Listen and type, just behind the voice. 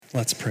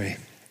Let's pray.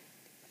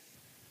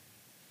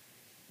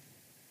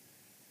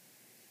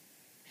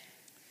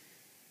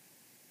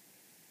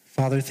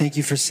 Father, thank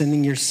you for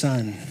sending your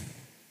Son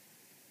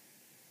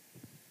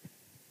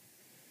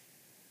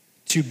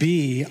to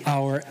be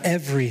our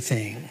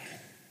everything,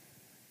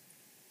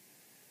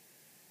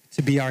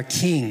 to be our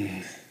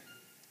King,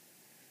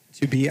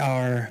 to be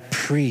our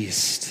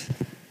priest,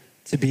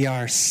 to be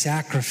our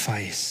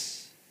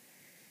sacrifice,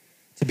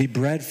 to be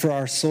bread for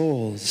our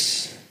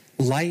souls,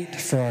 light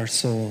for our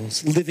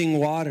souls, living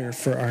water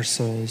for our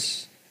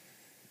souls.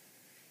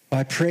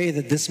 I pray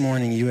that this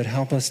morning you would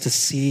help us to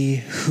see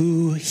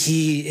who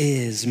he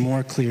is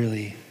more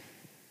clearly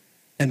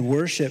and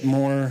worship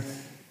more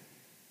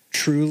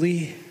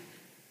truly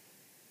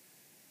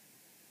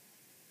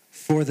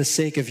for the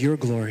sake of your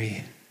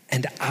glory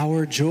and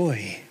our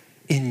joy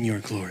in your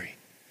glory.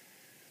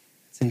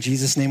 It's in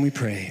Jesus' name we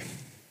pray.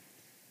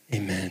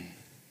 Amen.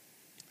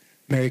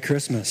 Merry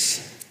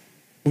Christmas.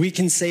 We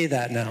can say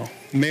that now.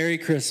 Merry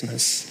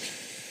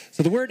Christmas.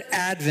 So the word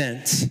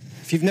Advent,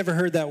 if you've never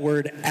heard that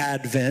word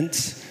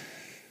Advent,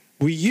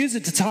 we use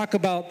it to talk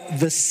about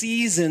the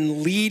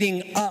season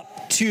leading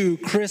up to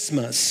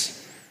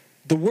Christmas.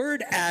 The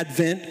word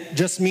Advent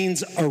just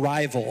means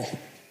arrival.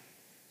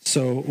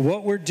 So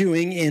what we're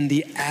doing in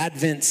the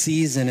Advent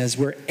season is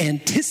we're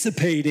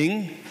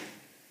anticipating,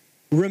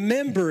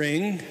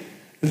 remembering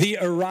the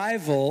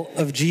arrival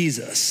of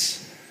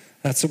Jesus.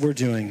 That's what we're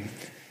doing.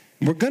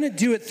 We're going to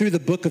do it through the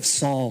book of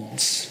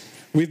Psalms.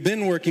 We've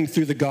been working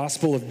through the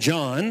Gospel of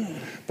John,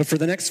 but for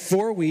the next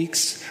 4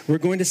 weeks, we're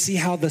going to see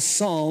how the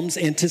Psalms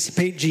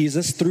anticipate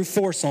Jesus through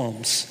 4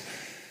 Psalms.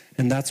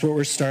 And that's what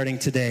we're starting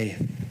today.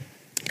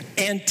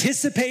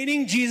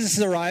 Anticipating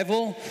Jesus'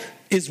 arrival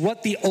is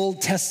what the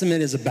Old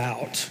Testament is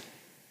about.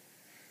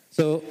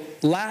 So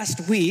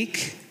last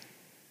week,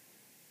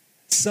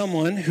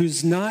 someone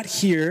who's not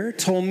here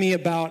told me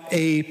about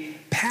a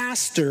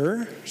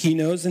pastor he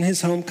knows in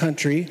his home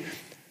country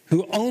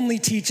who only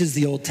teaches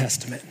the Old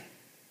Testament.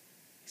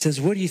 He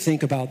says, what do you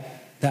think about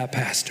that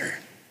pastor?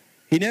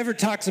 He never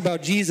talks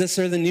about Jesus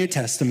or the New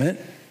Testament.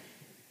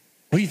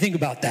 What do you think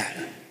about that?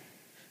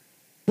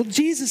 Well,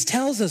 Jesus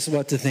tells us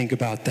what to think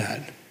about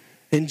that.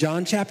 In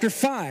John chapter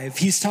 5,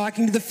 he's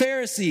talking to the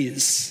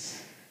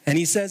Pharisees. And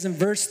he says in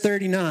verse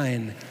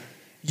 39,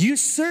 you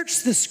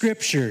search the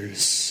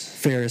scriptures,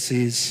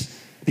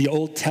 Pharisees, the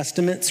Old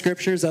Testament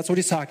scriptures, that's what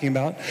he's talking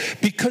about,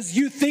 because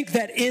you think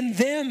that in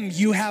them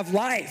you have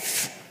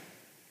life.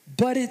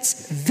 But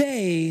it's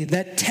they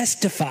that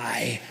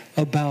testify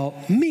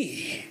about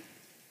me.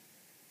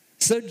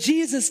 So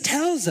Jesus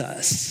tells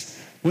us,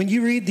 when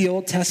you read the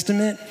Old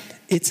Testament,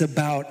 it's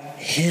about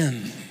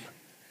him.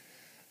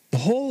 The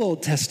whole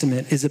Old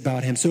Testament is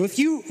about him. So if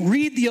you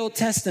read the Old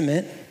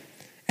Testament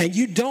and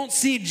you don't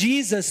see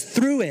Jesus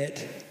through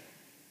it,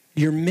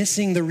 you're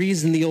missing the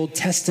reason the Old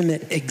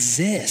Testament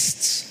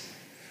exists.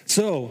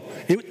 So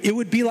it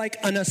would be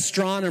like an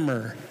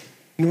astronomer.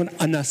 You know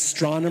what an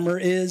astronomer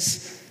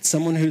is?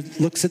 Someone who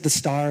looks at the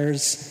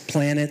stars,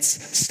 planets,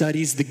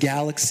 studies the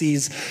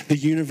galaxies, the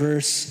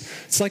universe.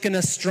 It's like an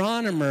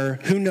astronomer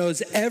who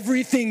knows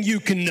everything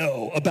you can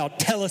know about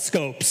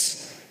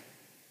telescopes.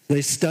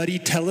 They study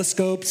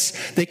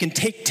telescopes. They can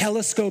take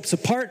telescopes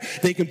apart.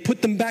 They can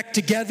put them back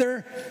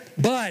together.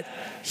 But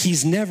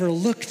he's never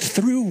looked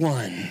through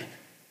one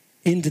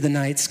into the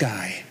night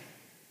sky.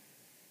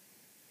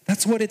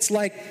 That's what it's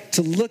like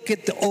to look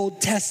at the Old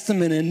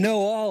Testament and know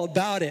all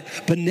about it,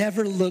 but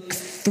never look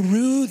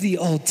through the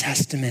Old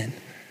Testament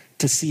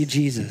to see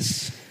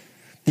Jesus.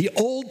 The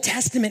Old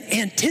Testament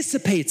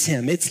anticipates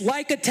him. It's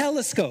like a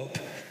telescope.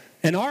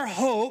 And our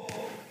hope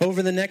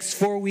over the next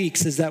 4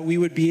 weeks is that we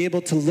would be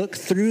able to look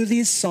through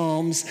these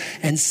Psalms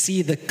and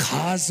see the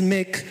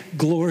cosmic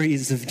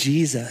glories of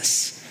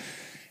Jesus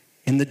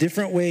in the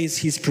different ways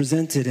he's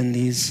presented in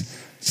these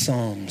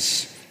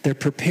Psalms. They're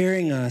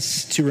preparing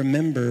us to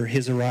remember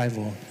his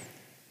arrival.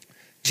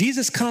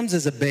 Jesus comes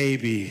as a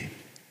baby.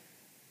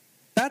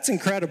 That's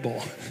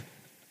incredible.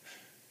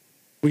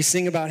 We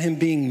sing about him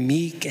being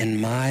meek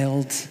and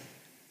mild.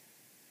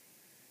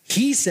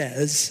 He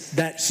says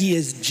that he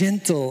is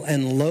gentle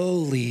and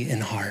lowly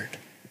in heart.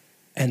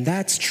 And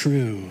that's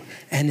true.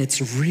 And it's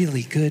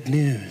really good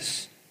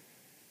news.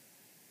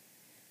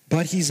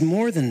 But he's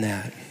more than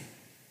that.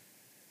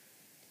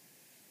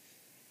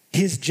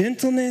 His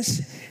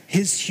gentleness,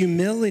 his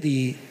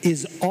humility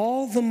is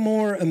all the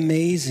more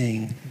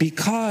amazing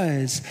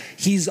because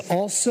he's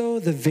also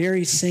the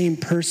very same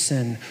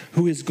person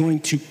who is going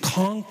to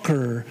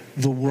conquer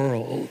the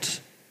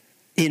world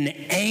in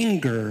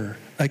anger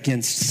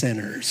against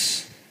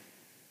sinners.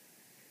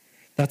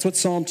 That's what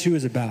Psalm 2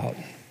 is about.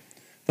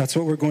 That's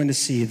what we're going to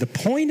see. The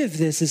point of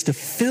this is to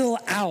fill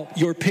out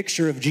your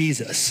picture of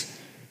Jesus.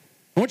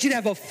 I want you to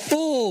have a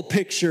full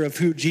picture of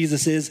who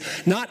Jesus is,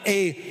 not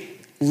a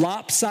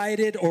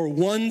lopsided or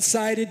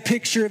one-sided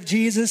picture of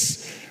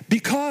Jesus,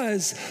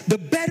 because the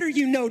better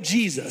you know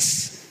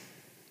Jesus,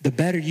 the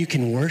better you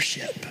can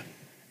worship.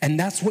 And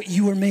that's what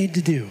you were made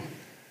to do.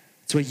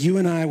 It's what you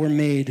and I were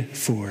made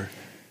for.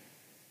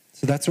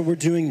 So that's what we're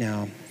doing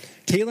now.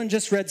 Kaylin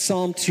just read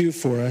Psalm 2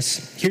 for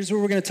us. Here's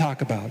what we're going to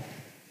talk about.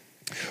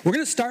 We're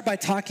going to start by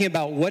talking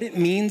about what it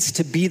means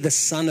to be the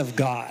Son of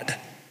God.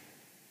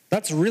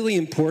 That's really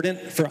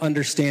important for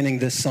understanding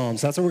this psalm.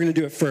 So that's what we're going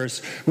to do at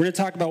first. We're going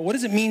to talk about what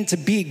does it mean to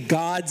be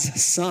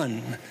God's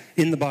son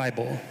in the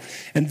Bible.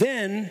 And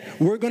then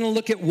we're going to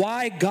look at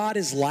why God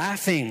is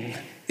laughing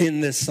in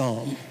this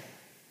psalm.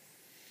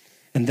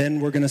 And then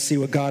we're going to see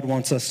what God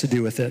wants us to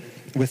do with it,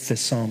 with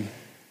this psalm.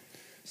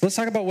 So let's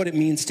talk about what it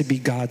means to be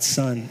God's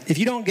son. If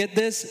you don't get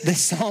this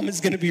psalm is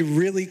going to be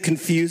really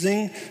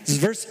confusing.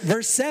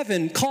 Verse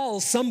 7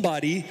 calls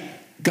somebody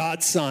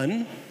God's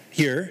son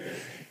here.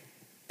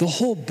 The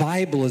whole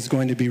Bible is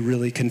going to be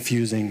really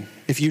confusing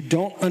if you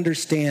don't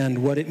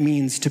understand what it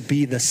means to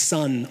be the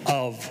Son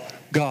of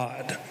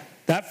God.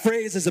 That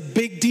phrase is a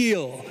big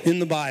deal in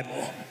the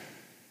Bible.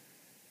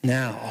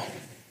 Now,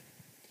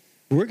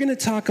 we're going to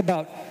talk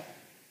about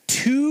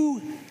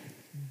two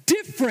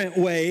different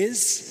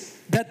ways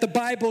that the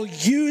Bible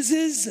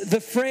uses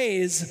the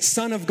phrase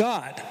Son of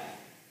God.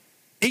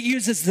 It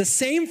uses the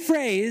same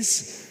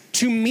phrase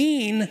to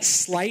mean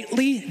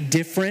slightly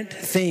different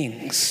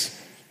things.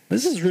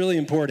 This is really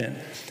important.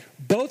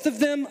 Both of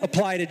them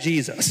apply to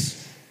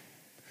Jesus.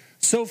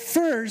 So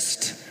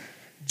first,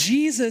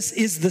 Jesus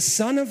is the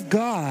Son of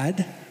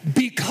God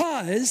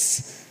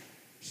because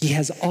he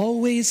has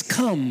always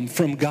come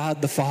from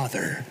God the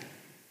Father.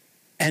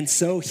 And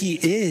so he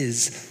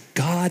is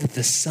God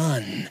the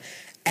Son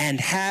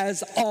and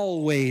has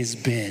always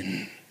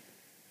been.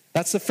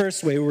 That's the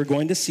first way we're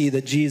going to see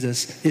that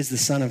Jesus is the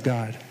Son of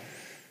God.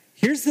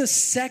 Here's the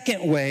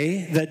second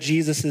way that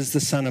Jesus is the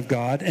Son of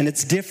God, and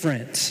it's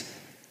different.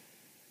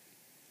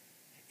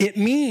 It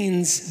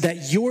means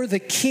that you're the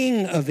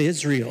King of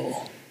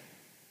Israel.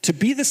 To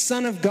be the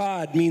Son of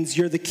God means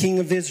you're the King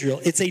of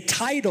Israel. It's a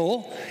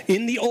title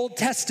in the Old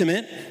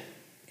Testament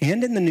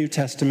and in the New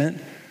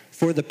Testament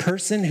for the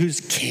person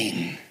who's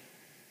king.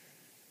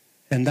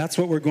 And that's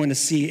what we're going to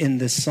see in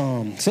this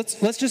psalm. So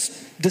let's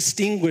just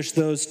distinguish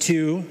those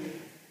two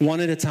one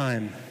at a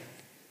time.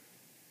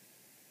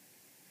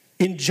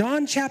 In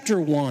John chapter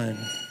 1,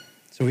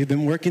 so we've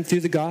been working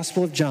through the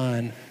Gospel of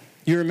John.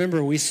 You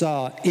remember we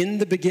saw in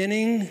the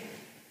beginning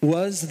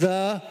was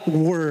the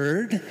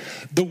Word.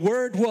 The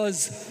Word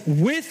was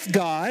with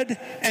God,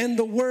 and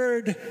the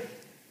Word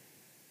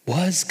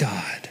was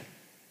God.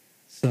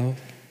 So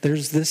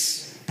there's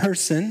this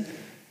person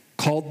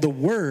called the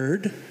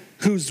Word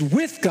who's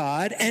with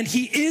God, and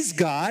he is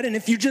God. And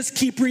if you just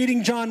keep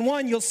reading John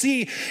 1, you'll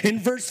see in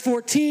verse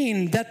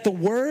 14 that the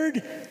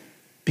Word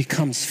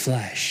becomes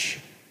flesh.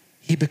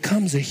 He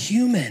becomes a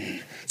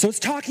human. So it's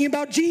talking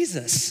about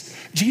Jesus.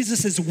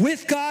 Jesus is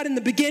with God in the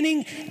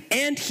beginning,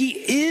 and he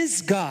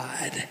is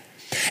God.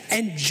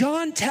 And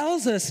John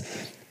tells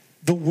us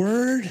the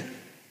Word,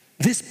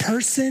 this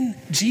person,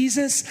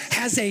 Jesus,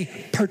 has a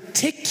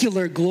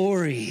particular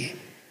glory.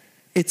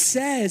 It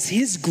says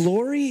his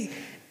glory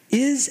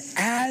is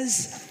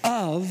as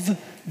of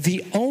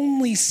the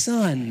only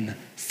Son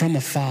from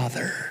a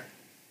Father.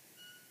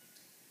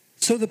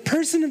 So the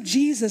person of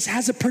Jesus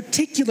has a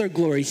particular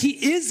glory.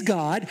 He is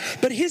God,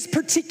 but his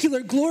particular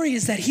glory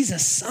is that he's a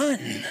son.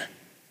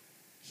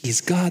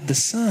 He's God the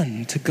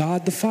Son to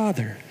God the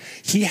Father.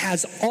 He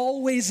has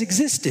always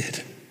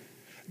existed.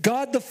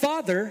 God the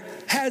Father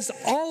has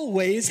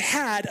always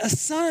had a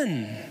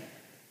son,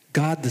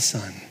 God the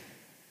Son.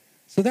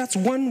 So that's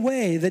one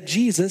way that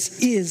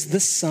Jesus is the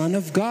Son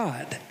of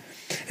God.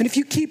 And if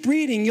you keep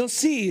reading, you'll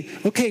see,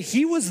 okay,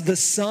 he was the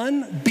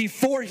Son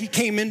before he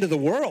came into the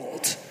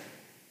world.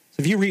 So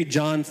if you read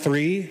John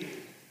 3,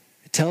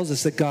 it tells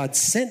us that God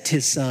sent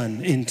his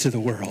Son into the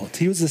world.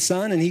 He was the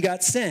Son and he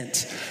got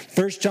sent.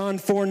 1 John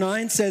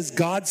 4:9 says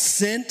God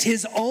sent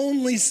his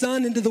only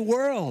Son into the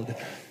world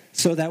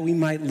so that we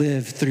might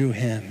live through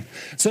him.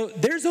 So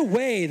there's a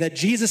way that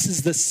Jesus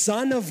is the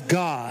Son of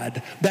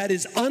God that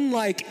is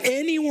unlike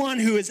anyone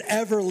who has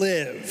ever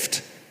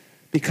lived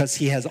because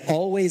he has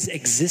always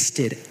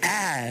existed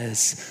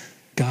as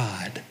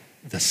God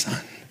the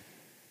Son.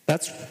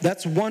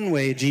 That's one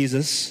way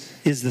Jesus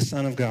is the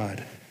Son of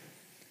God.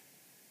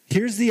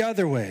 Here's the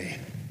other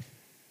way,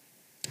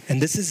 and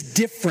this is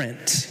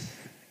different.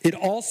 It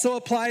also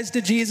applies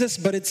to Jesus,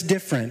 but it's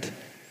different.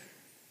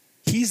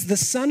 He's the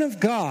Son of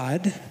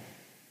God,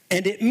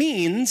 and it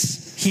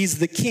means he's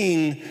the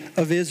King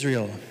of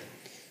Israel.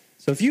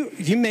 So if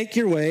you make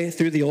your way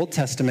through the Old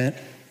Testament,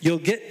 you'll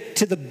get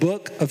to the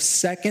book of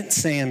 2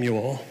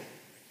 Samuel.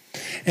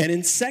 And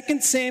in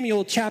 2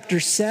 Samuel chapter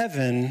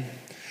 7,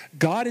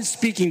 God is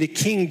speaking to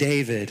King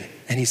David,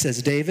 and he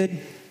says,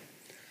 David,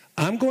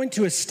 I'm going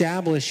to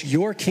establish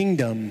your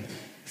kingdom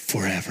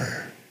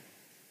forever.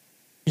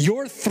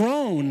 Your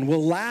throne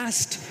will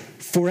last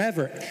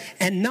forever.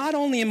 And not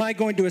only am I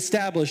going to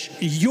establish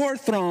your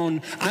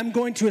throne, I'm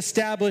going to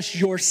establish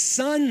your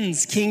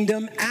son's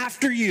kingdom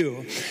after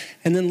you.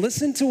 And then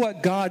listen to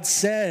what God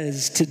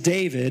says to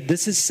David.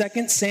 This is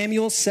 2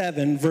 Samuel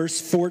 7, verse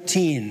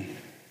 14.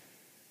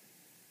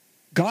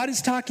 God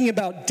is talking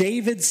about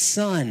David's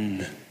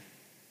son,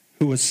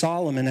 who was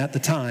Solomon at the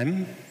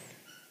time.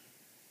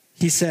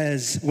 he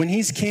says, when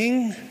he's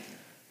king,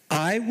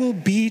 I will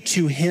be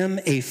to him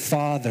a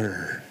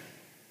father,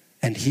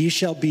 and he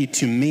shall be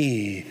to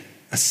me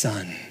a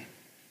son.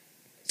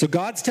 So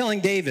God's telling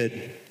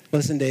David,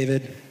 listen,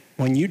 David,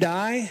 when you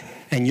die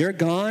and you're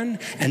gone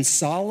and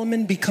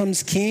Solomon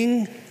becomes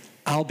king,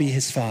 I'll be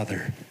his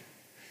father,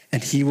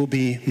 and he will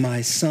be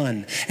my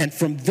son. And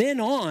from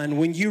then on,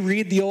 when you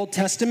read the Old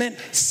Testament,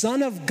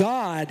 Son of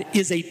God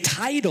is a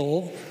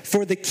title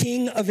for the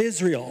king of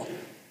Israel.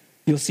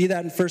 You'll see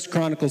that in 1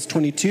 Chronicles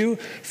 22,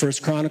 1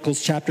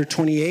 Chronicles chapter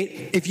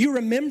 28. If you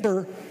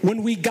remember,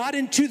 when we got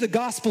into the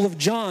Gospel of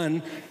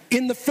John,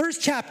 in the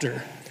first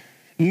chapter,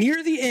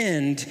 near the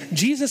end,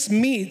 Jesus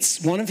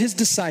meets one of his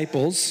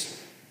disciples,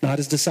 not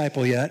his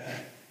disciple yet,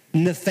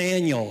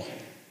 Nathanael.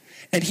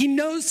 And he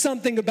knows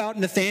something about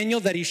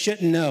Nathanael that he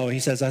shouldn't know. He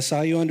says, I saw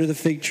you under the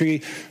fig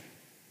tree.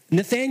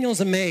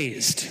 Nathanael's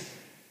amazed.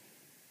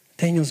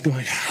 Nathanael's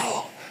going,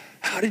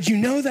 How did you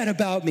know that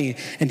about me?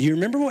 And do you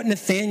remember what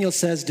Nathanael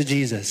says to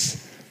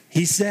Jesus?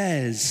 He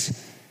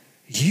says,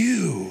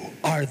 you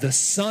are the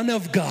Son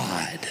of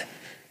God,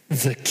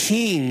 the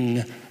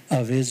King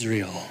of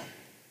Israel.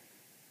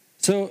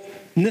 So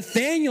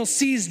Nathanael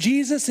sees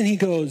Jesus and he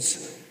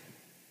goes,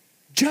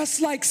 just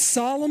like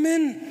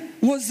Solomon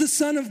was the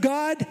Son of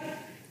God,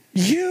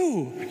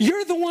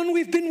 you're the one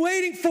we've been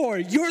waiting for.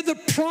 You're the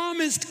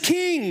promised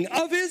King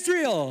of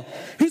Israel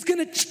who's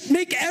going to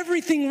make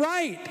everything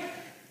right.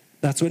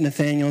 That's what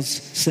Nathanael's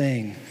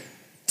saying.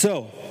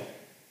 So,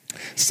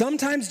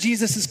 sometimes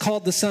Jesus is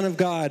called the Son of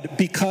God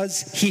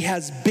because he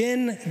has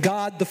been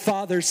God the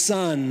Father's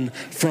Son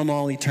from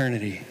all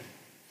eternity.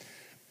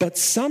 But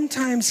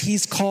sometimes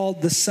he's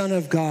called the Son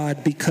of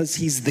God because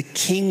he's the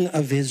King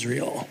of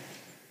Israel.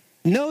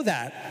 Know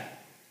that.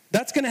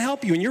 That's going to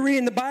help you. When you're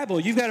reading the Bible,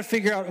 you've got to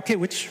figure out, okay,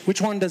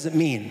 which one does it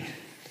mean?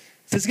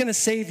 If this is going to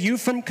save you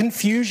from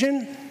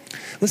confusion,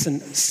 listen,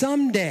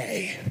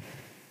 someday,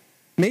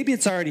 maybe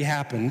it's already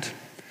happened,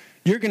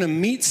 you're going to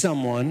meet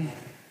someone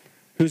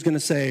who's going to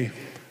say,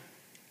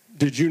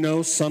 did you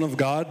know Son of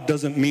God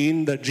doesn't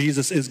mean that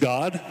Jesus is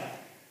God,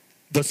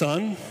 the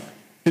Son?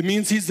 It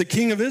means he's the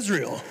King of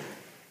Israel.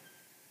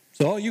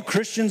 So all you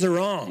Christians are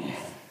wrong.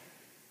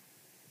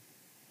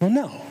 Well,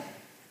 no.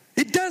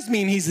 It does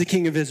mean he's the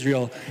King of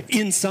Israel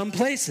in some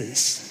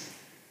places.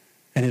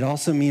 And it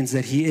also means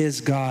that he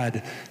is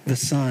God, the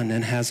Son,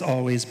 and has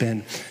always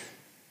been.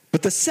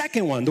 But the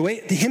second one,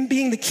 him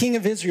being the King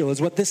of Israel,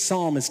 is what this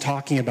psalm is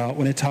talking about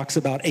when it talks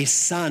about a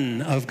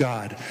Son of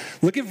God.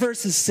 Look at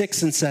verses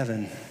 6 and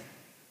 7.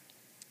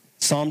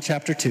 Psalm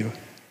chapter 2.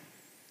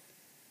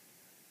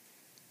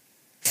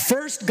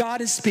 First,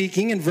 God is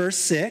speaking in verse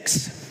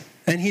 6,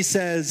 and he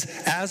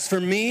says, as for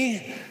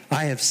me,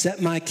 I have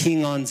set my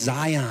king on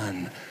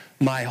Zion,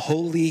 my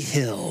holy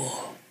hill.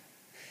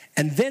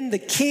 And then the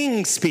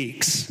king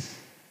speaks.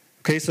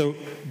 Okay, so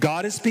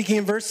God is speaking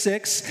in verse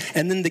 6,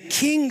 and then the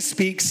king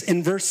speaks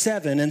in verse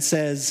 7 and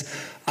says,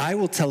 I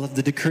will tell of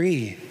the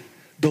decree.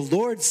 The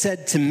Lord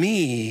said to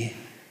me,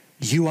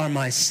 you are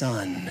my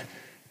son.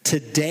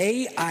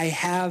 Today I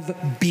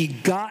have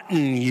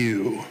begotten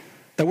you.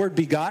 The word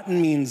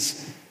begotten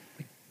means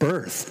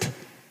birthed.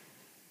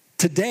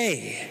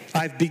 Today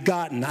I've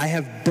begotten, I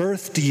have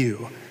birthed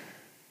you.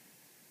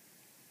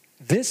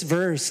 This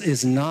verse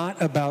is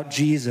not about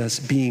Jesus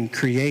being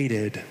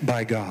created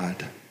by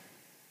God.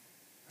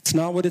 It's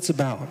not what it's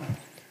about.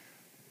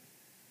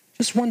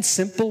 Just one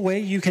simple way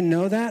you can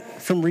know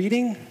that from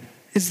reading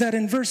is that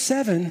in verse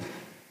 7,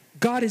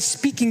 God is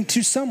speaking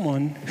to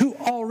someone who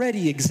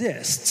already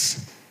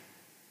exists.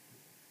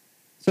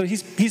 So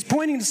he's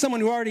pointing to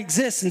someone who already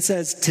exists and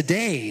says,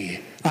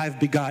 today I've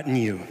begotten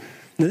you.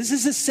 Now, this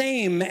is the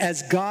same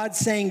as God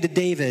saying to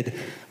David,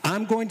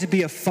 I'm going to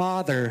be a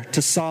father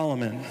to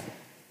Solomon.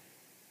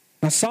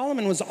 Now,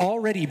 Solomon was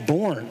already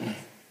born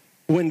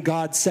when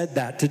God said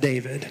that to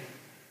David.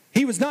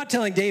 He was not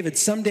telling David,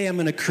 someday I'm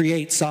going to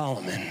create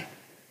Solomon.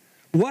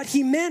 What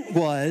he meant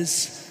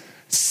was,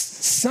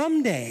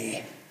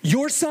 someday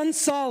your son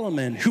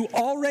Solomon, who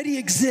already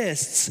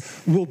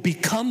exists, will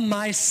become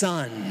my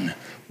son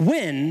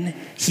when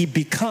he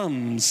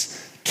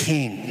becomes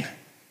king.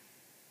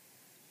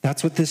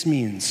 That's what this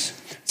means.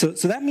 So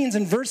that means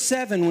in verse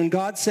 7, when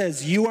God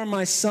says, you are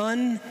my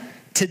son,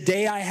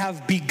 today I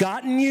have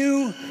begotten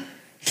you,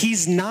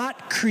 he's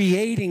not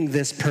creating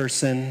this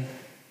person.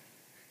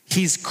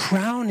 He's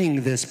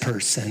crowning this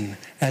person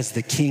as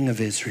the King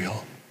of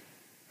Israel.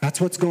 That's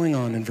what's going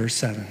on in verse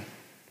 7.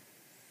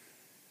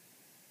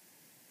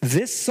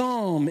 This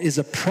psalm is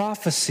a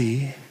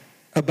prophecy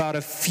about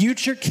a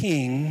future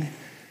king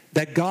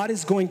that God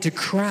is going to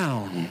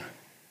crown,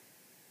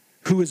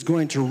 who is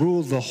going to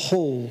rule the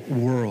whole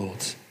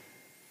world.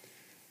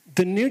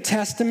 The New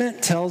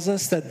Testament tells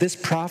us that this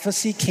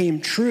prophecy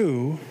came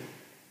true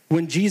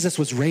when Jesus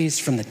was raised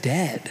from the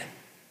dead.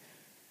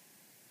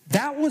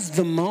 That was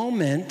the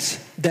moment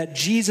that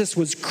Jesus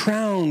was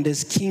crowned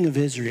as King of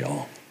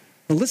Israel.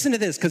 Now listen to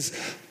this, because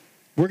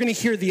we're going to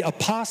hear the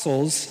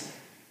apostles,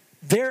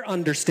 their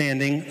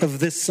understanding of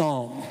this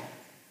psalm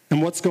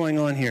and what's going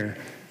on here.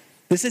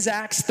 This is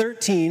Acts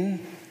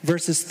 13,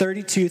 verses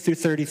 32 through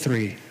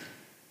 33.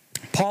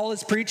 Paul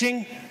is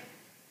preaching,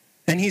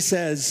 and he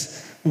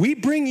says, "We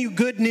bring you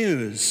good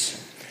news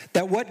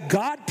that what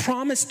God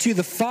promised to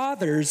the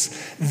fathers,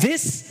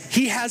 this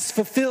he has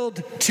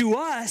fulfilled to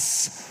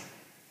us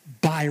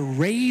by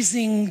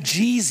raising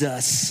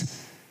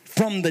Jesus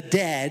from the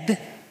dead,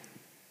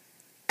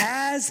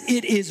 as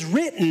it is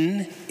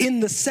written in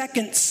the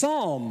second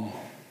Psalm,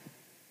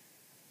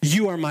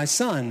 'You are my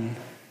son,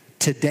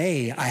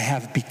 today I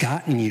have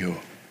begotten you.'"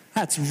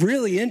 That's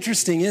really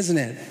interesting, isn't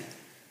it?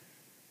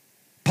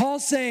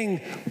 Paul's saying,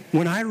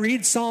 when I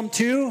read Psalm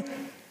 2,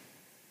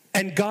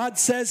 and God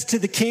says to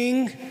the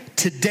king,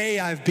 "Today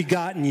I've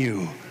begotten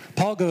you,"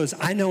 Paul goes,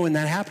 I know when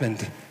that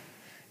happened.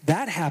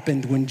 That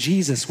happened when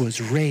Jesus was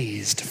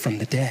raised from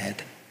the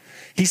dead.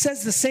 He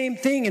says the same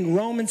thing in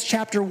Romans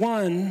chapter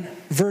 1,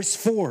 verse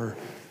 4.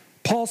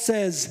 Paul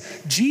says,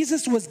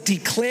 Jesus was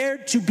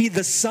declared to be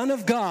the Son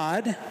of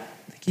God.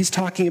 I think he's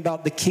talking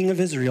about the King of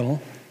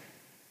Israel.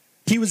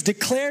 He was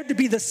declared to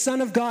be the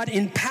Son of God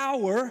in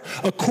power,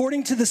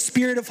 according to the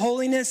Spirit of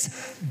holiness,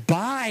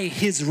 by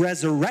his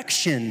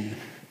resurrection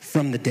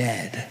from the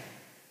dead.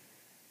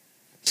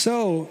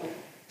 So,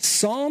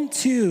 Psalm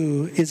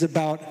 2 is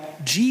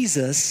about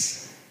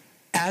Jesus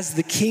as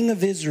the King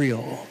of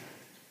Israel.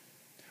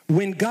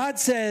 When God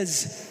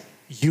says,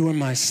 "You are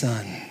my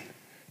son,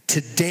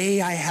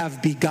 today I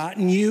have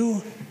begotten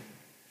you,"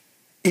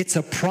 it's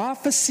a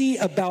prophecy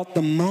about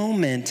the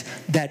moment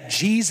that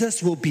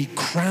Jesus will be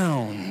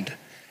crowned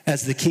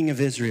as the King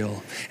of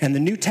Israel. And the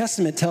New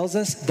Testament tells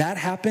us that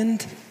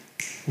happened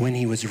when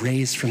he was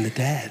raised from the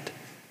dead.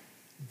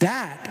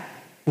 That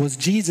was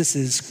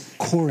Jesus'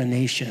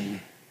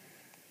 coronation.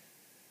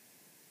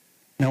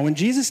 Now, when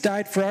Jesus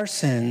died for our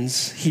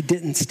sins, he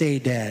didn't stay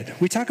dead.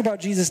 We talk about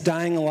Jesus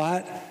dying a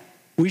lot.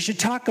 We should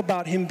talk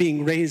about him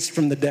being raised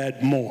from the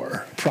dead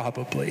more,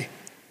 probably.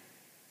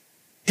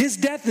 His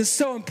death is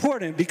so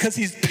important because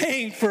he's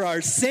paying for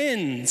our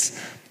sins.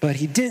 But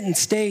he didn't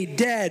stay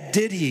dead,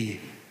 did he?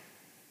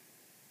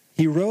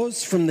 He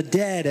rose from the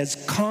dead as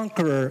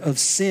conqueror of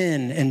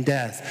sin and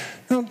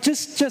death. Now,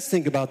 just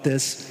think about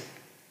this.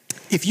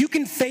 If you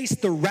can face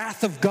the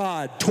wrath of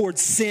God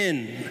towards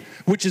sin,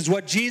 which is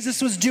what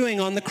Jesus was doing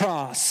on the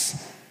cross,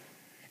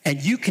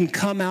 and you can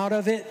come out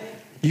of it,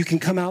 you can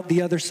come out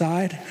the other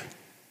side.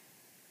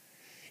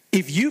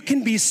 If you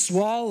can be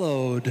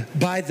swallowed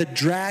by the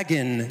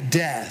dragon,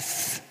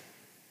 death,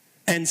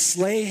 and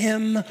slay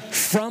him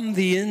from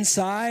the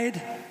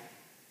inside,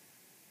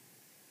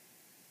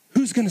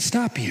 who's going to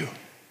stop you?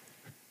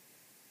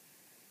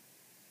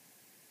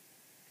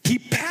 He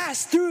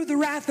passed through the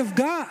wrath of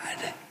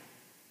God.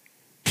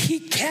 He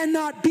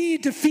cannot be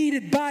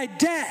defeated by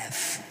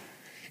death.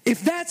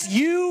 If that's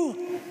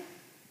you,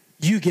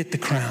 you get the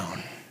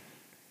crown,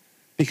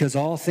 because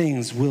all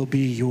things will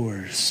be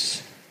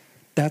yours.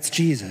 That's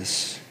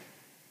Jesus.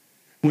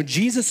 When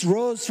Jesus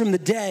rose from the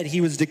dead,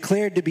 he was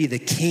declared to be the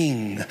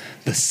King,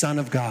 the Son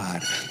of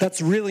God. That's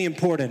really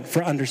important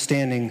for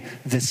understanding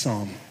this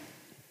psalm.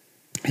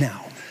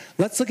 Now,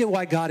 let's look at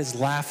why God is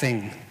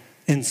laughing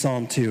in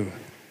Psalm 2. I'm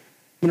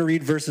going to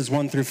read verses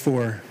 1 through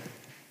 4.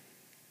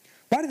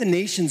 Why do the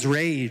nations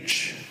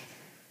rage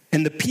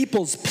and the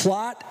peoples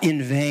plot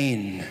in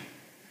vain?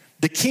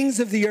 The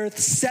kings of the earth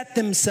set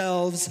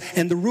themselves,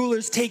 and the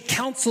rulers take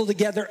counsel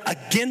together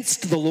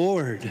against the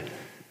Lord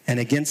and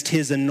against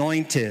his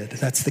anointed,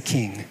 that's the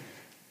king,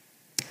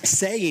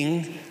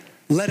 saying,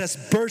 "Let us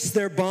burst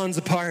their bonds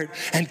apart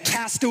and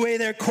cast away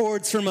their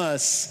cords from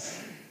us."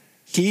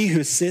 He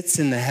who sits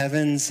in the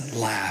heavens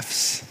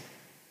laughs.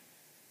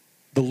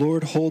 The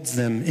Lord holds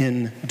them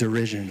in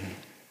derision.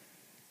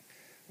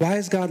 Why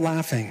is God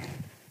laughing?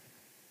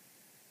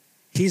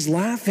 He's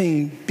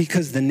laughing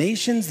because the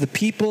nations, the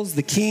peoples,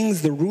 the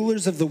kings, the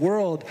rulers of the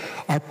world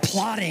are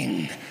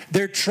plotting.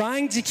 They're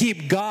trying to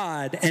keep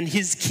God and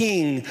his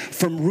king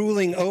from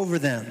ruling over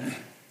them.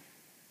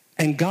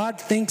 And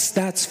God thinks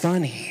that's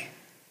funny.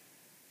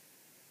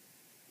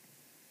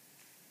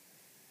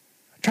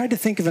 I tried to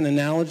think of an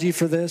analogy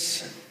for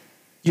this.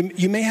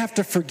 You may have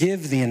to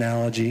forgive the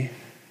analogy,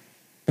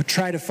 but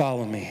try to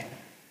follow me.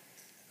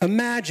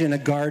 Imagine a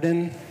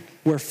garden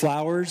where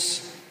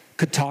flowers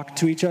could talk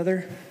to each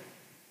other.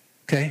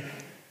 Okay?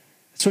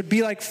 So it'd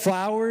be like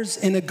flowers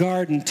in a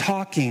garden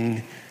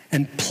talking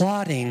and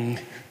plotting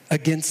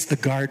against the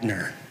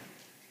gardener.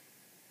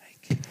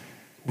 Like,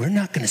 we're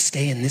not going to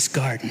stay in this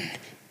garden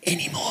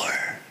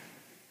anymore.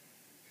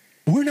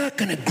 We're not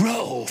going to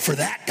grow for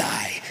that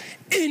guy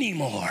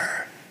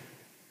anymore.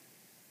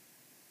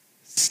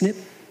 Snip,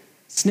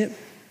 snip,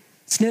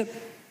 snip.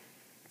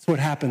 That's what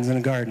happens in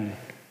a garden.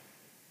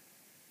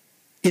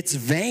 It's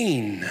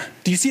vain.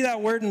 Do you see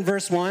that word in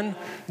verse 1?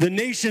 The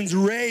nations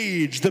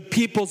rage, the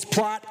peoples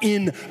plot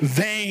in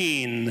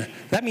vain.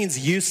 That means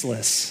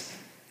useless.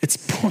 It's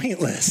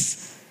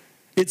pointless.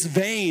 It's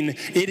vain.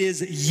 It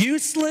is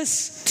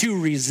useless to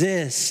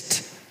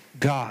resist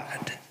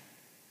God.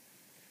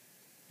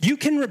 You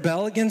can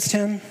rebel against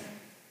him.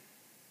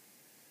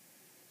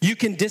 You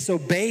can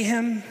disobey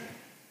him,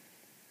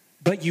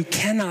 but you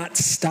cannot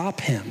stop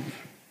him.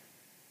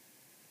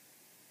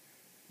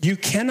 You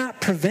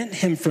cannot prevent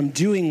him from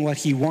doing what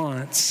he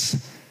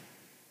wants,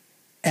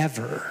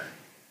 ever.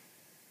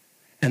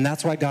 And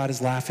that's why God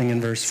is laughing in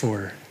verse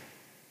 4.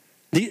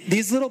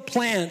 These little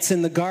plants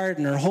in the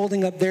garden are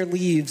holding up their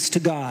leaves to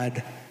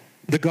God,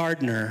 the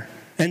gardener,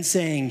 and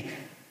saying,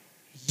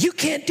 you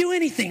can't do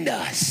anything to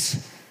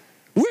us.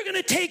 We're going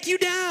to take you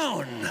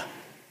down.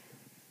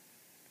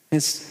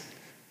 It's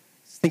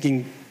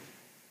thinking,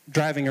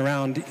 driving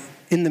around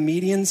in the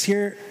medians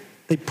here,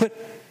 they put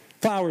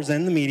flowers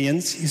in the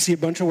medians. You see a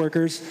bunch of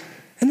workers.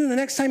 And then the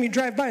next time you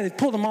drive by, they've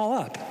pulled them all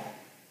up.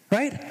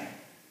 Right?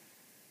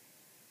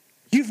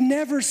 You've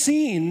never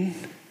seen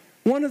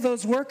one of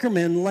those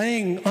workermen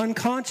laying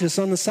unconscious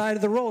on the side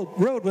of the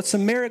road with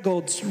some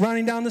marigolds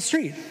running down the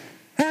street.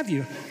 Have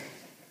you?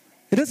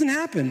 It doesn't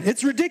happen.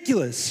 It's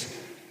ridiculous.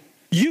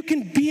 You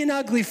can be an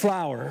ugly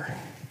flower.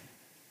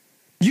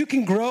 You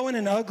can grow in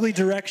an ugly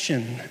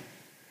direction.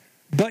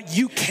 But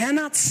you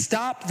cannot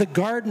stop the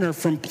gardener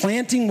from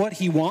planting what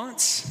he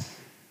wants,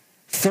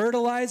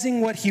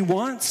 fertilizing what he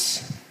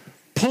wants,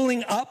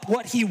 pulling up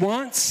what he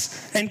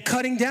wants, and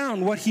cutting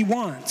down what he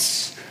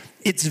wants.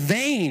 It's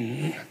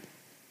vain.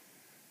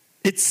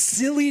 It's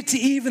silly to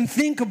even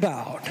think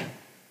about.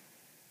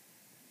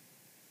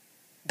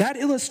 That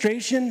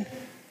illustration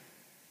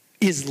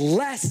is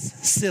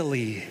less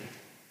silly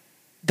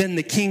than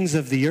the kings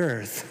of the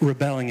earth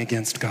rebelling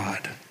against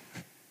God.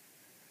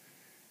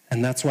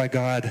 And that's why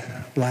God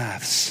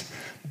laughs.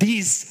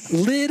 These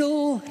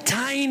little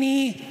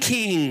tiny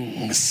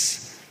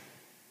kings,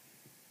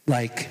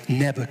 like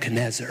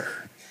Nebuchadnezzar,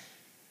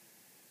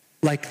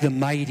 like the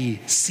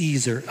mighty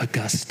Caesar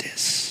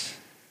Augustus,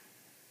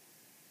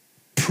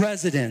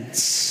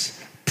 presidents,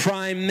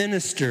 prime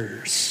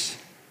ministers,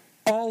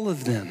 all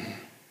of them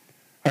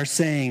are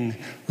saying,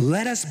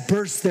 let us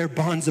burst their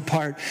bonds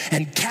apart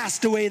and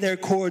cast away their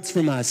cords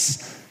from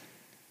us.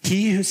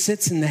 He who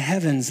sits in the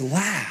heavens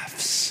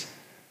laughs.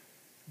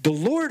 The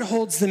Lord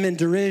holds them in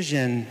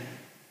derision,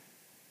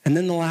 and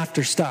then the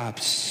laughter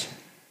stops.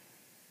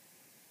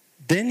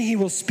 Then he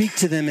will speak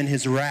to them in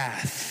his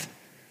wrath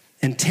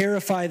and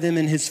terrify them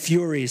in his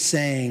fury,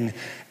 saying,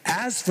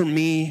 as for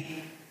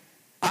me,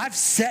 I've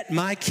set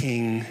my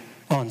king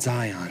on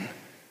Zion,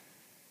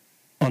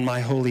 on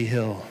my holy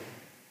hill.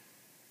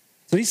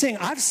 So he's saying,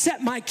 I've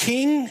set my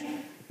king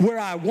where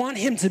I want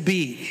him to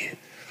be.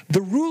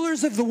 The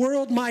rulers of the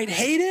world might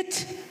hate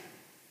it,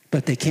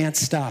 but they can't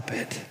stop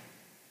it.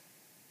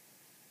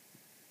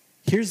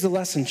 Here's the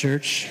lesson,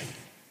 church.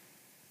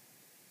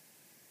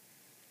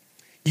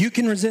 You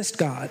can resist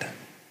God.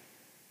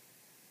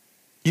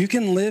 You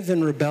can live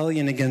in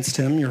rebellion against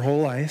him your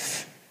whole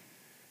life.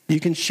 You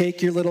can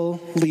shake your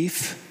little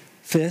leaf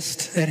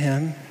fist at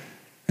him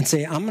and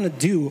say, I'm going to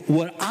do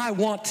what I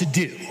want to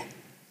do,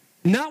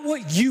 not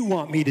what you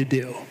want me to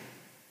do.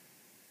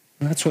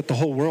 And that's what the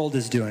whole world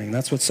is doing.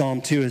 That's what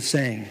Psalm 2 is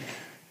saying.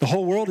 The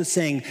whole world is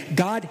saying,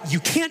 God, you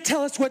can't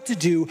tell us what to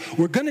do.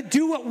 We're going to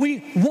do what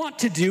we want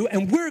to do,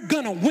 and we're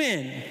going to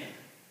win.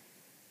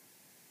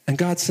 And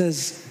God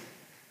says,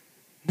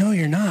 no,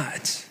 you're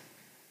not.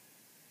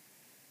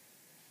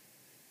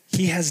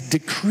 He has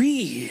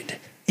decreed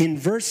in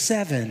verse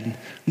 7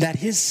 that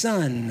his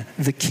son,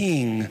 the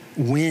king,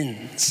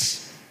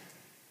 wins.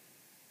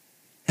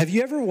 Have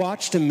you ever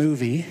watched a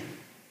movie?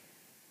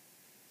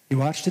 You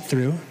watched it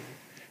through,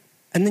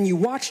 and then you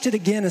watched it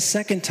again a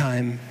second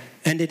time,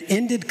 and it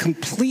ended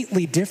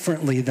completely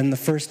differently than the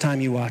first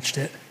time you watched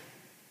it?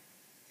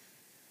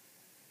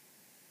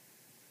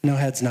 No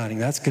heads nodding.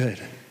 That's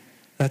good.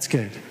 That's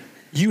good.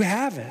 You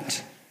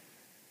haven't.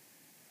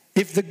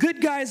 If the good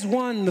guys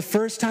won the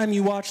first time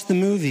you watched the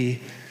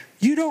movie,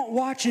 you don't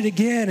watch it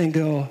again and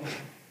go,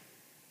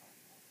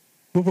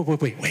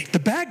 wait,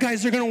 the bad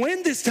guys are going to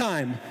win this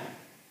time.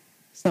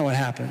 That's not what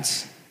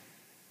happens.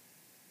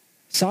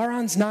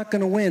 Sauron's not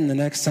going to win the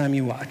next time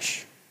you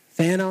watch.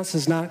 Thanos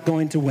is not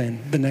going to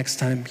win the next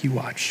time you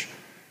watch.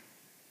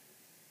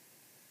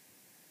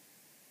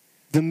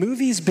 The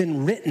movie's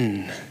been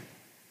written.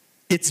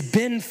 It's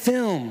been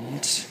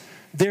filmed.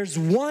 There's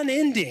one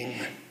ending.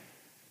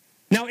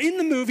 Now, in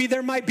the movie,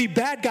 there might be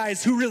bad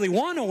guys who really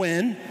want to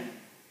win,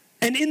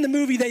 and in the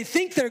movie, they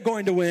think they're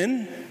going to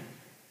win,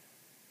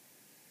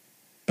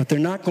 but they're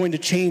not going to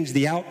change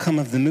the outcome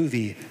of the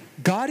movie.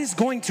 God is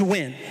going to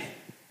win.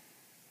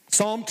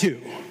 Psalm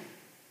 2.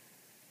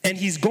 And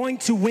he's going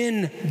to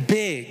win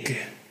big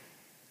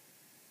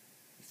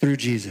through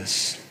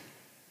Jesus.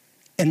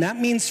 And that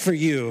means for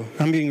you,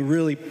 I'm being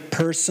really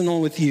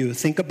personal with you.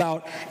 Think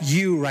about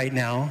you right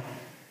now.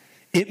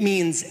 It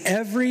means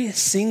every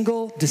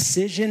single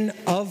decision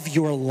of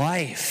your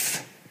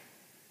life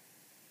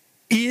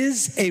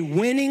is a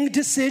winning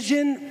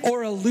decision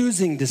or a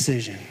losing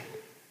decision.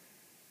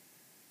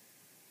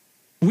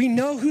 We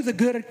know who the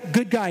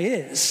good guy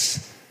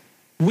is.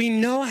 We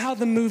know how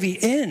the movie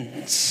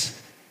ends.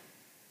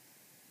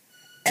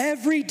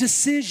 Every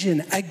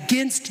decision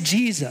against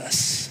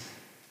Jesus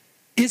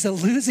is a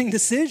losing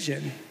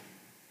decision.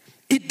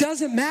 It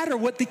doesn't matter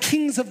what the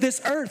kings of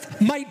this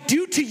earth might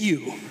do to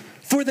you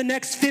for the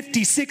next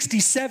 50, 60,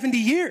 70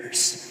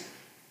 years.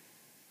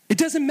 It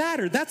doesn't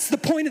matter. That's the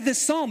point of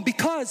this psalm,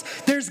 because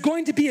there's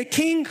going to be a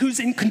king who's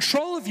in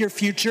control of your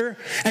future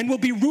and will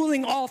be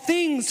ruling all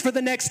things for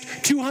the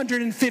next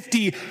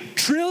 250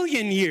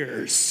 trillion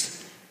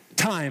years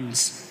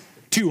times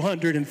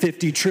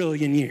 250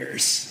 trillion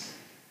years.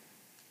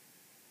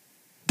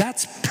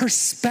 That's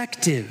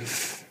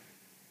perspective.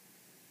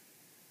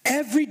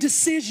 Every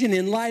decision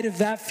in light of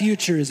that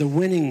future is a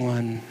winning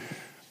one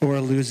or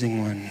a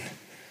losing one.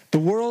 The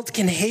world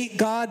can hate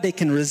God, they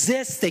can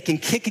resist, they can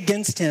kick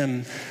against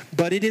him,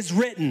 but it is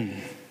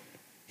written,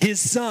 his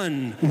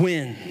Son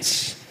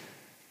wins.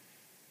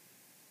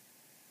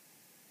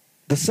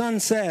 The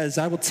Son says,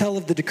 I will tell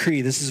of the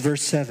decree. This is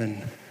verse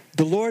 7.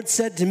 The Lord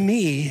said to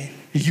me,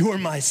 you are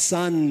my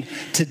Son.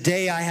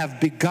 Today I have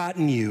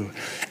begotten you.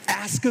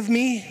 Ask of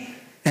me,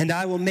 and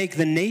I will make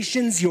the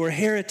nations your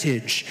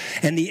heritage,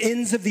 and the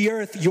ends of the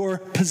earth your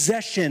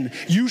possession.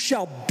 You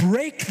shall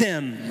break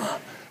them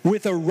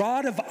with a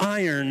rod of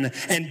iron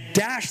and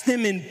dash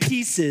them in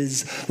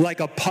pieces like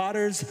a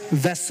potter's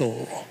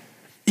vessel.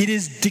 It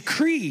is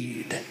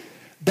decreed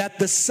that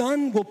the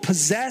Son will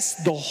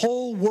possess the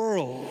whole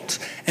world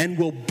and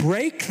will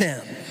break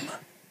them,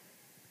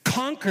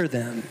 conquer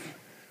them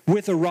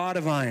with a rod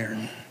of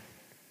iron.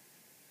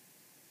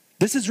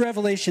 This is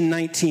Revelation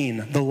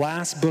 19, the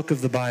last book of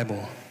the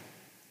Bible.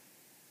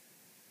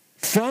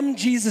 From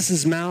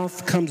Jesus'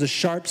 mouth comes a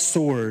sharp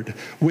sword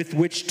with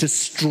which to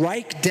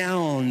strike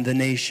down the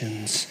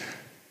nations,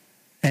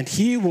 and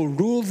he will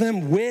rule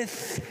them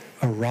with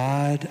a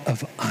rod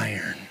of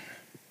iron.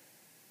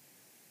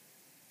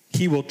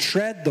 He will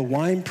tread the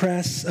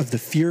winepress of the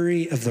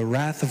fury of the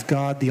wrath of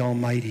God the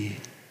Almighty.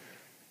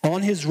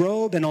 On his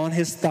robe and on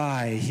his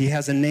thigh he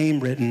has a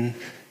name written,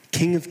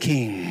 King of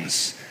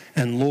Kings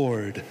and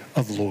Lord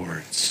of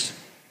Lords.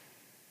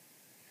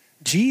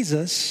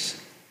 Jesus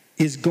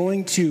is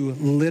going to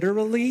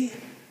literally,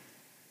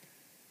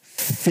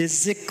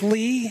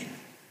 physically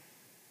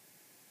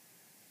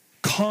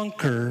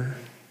conquer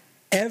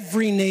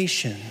every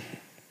nation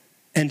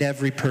and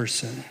every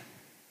person.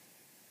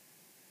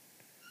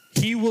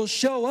 He will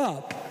show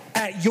up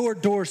at your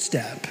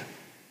doorstep.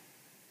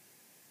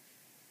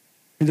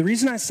 And the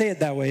reason I say it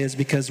that way is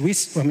because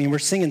we're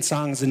singing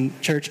songs in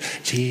church,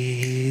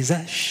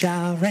 Jesus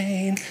shall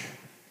reign.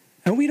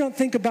 And we don't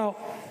think about,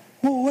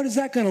 well, what is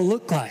that going to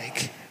look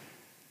like?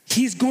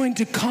 He's going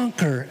to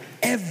conquer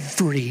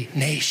every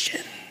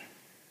nation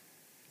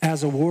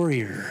as a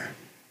warrior.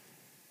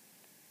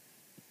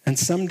 And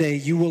someday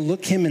you will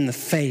look him in the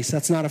face.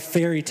 That's not a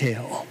fairy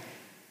tale.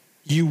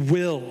 You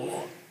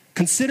will.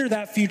 Consider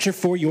that future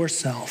for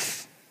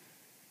yourself.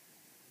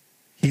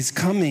 He's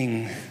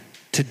coming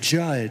to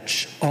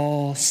judge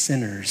all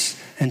sinners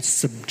and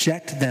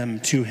subject them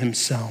to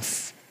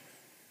himself.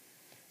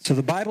 So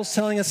the Bible's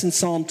telling us in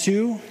Psalm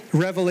 2,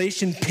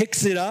 Revelation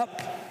picks it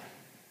up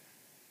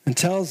and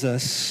tells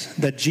us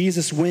that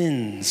Jesus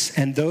wins,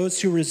 and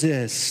those who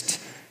resist,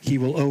 he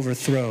will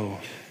overthrow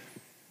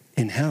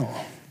in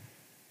hell.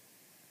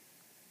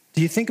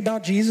 Do you think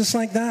about Jesus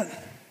like that?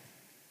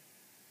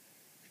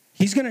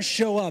 He's going to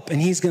show up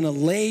and he's going to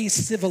lay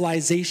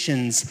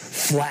civilizations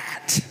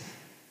flat.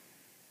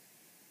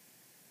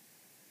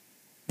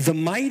 The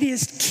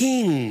mightiest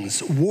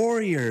kings,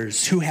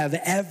 warriors who have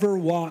ever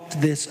walked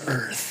this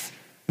earth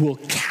will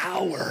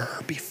cower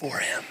before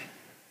him.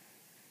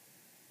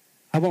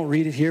 I won't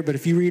read it here, but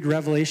if you read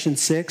Revelation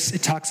 6,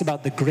 it talks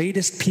about the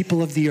greatest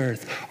people of the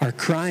earth are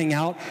crying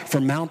out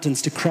for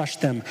mountains to crush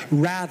them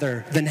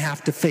rather than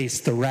have to face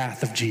the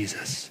wrath of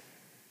Jesus.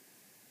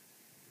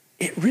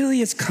 It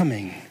really is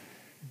coming.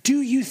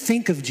 Do you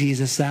think of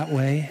Jesus that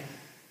way?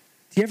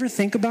 Do you ever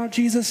think about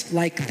Jesus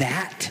like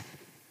that?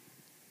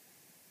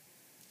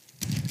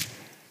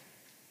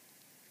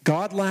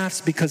 God laughs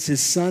because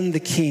his Son, the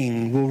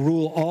King, will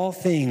rule all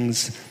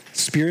things,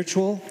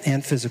 spiritual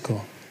and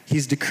physical.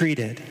 He's decreed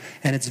it,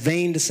 and it's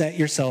vain to set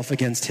yourself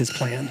against his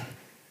plan.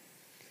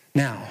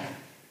 Now,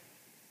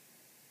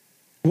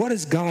 what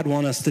does God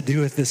want us to do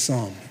with this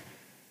psalm?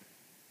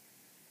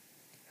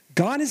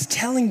 God is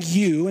telling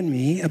you and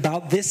me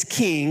about this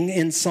king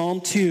in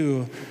Psalm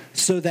 2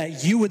 so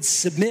that you would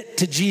submit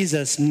to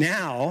Jesus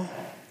now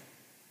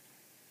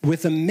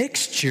with a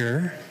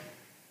mixture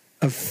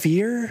of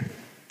fear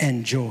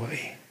and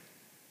joy.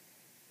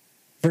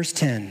 Verse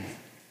 10.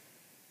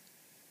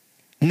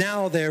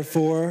 Now,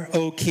 therefore,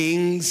 O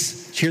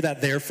kings, did you hear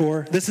that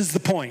therefore? This is the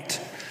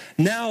point.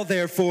 Now,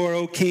 therefore,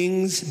 O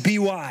kings, be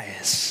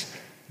wise.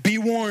 Be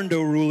warned,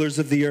 O rulers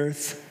of the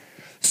earth.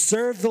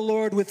 Serve the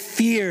Lord with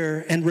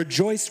fear and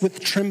rejoice with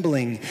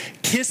trembling.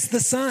 Kiss the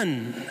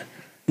Son,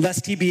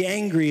 lest he be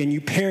angry and you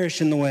perish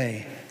in the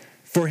way.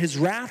 For his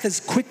wrath is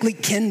quickly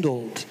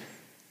kindled.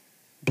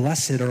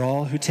 Blessed are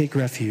all who take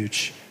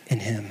refuge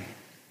in him.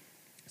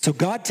 So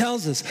God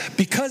tells us,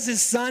 because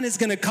his Son is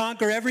going to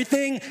conquer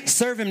everything,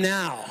 serve him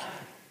now.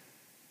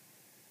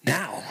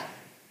 Now.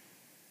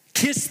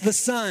 Kiss the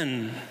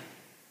Son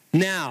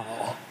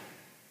now.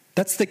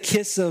 That's the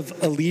kiss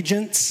of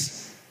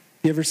allegiance.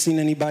 You ever seen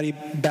anybody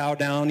bow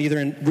down, either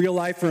in real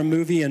life or a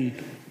movie,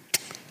 and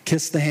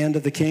kiss the hand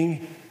of the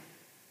king?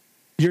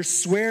 You're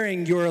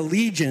swearing your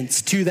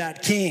allegiance to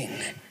that king.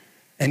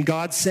 And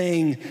God's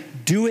saying,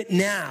 do it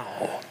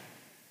now.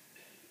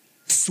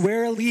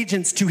 Swear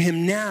allegiance to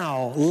him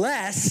now,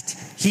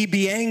 lest he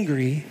be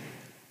angry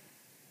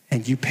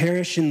and you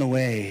perish in the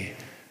way,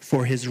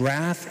 for his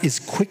wrath is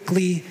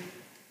quickly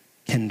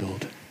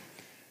kindled.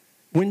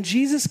 When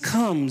Jesus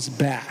comes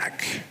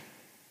back,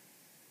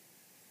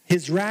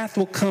 his wrath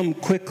will come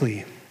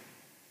quickly.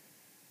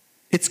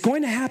 It's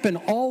going to happen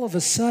all of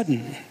a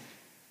sudden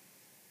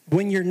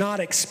when you're not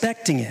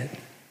expecting it.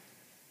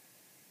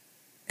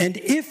 And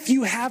if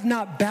you have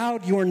not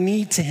bowed your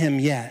knee to him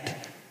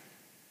yet,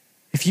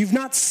 if you've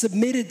not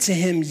submitted to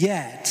him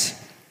yet,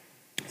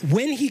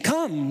 when he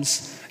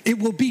comes, it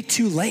will be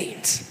too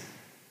late.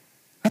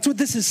 That's what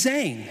this is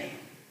saying.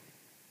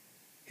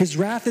 His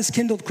wrath is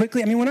kindled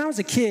quickly. I mean, when I was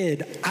a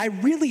kid, I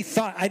really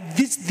thought,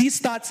 these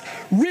thoughts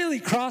really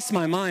crossed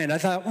my mind. I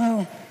thought,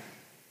 well,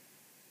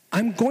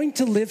 I'm going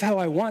to live how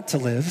I want to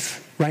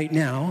live right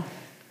now.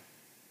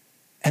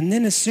 And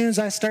then as soon as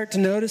I start to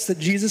notice that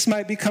Jesus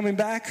might be coming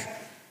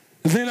back,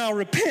 then I'll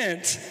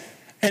repent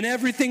and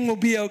everything will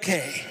be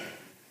okay.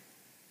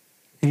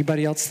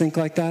 Anybody else think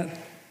like that?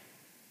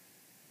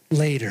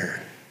 Later.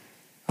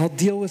 I'll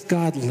deal with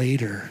God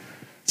later.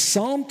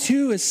 Psalm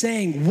 2 is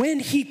saying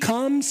when he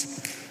comes,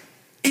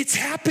 it's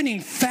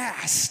happening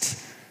fast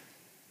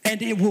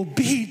and it will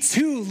be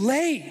too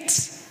late.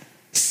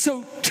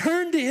 So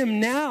turn to him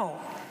now.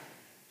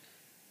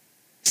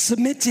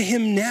 Submit to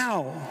him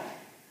now.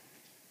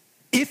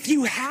 If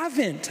you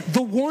haven't,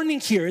 the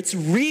warning here, it's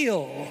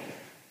real.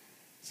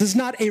 This is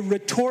not a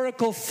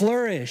rhetorical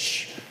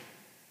flourish.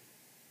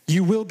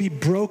 You will be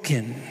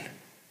broken.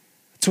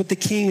 That's what the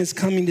king is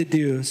coming to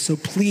do. So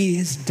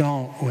please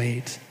don't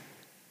wait.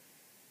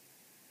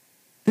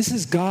 This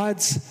is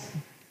God's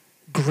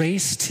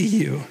grace to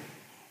you.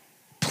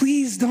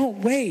 Please don't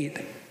wait.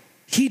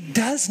 He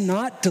does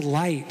not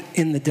delight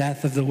in the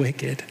death of the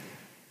wicked.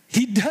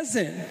 He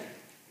doesn't.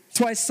 That's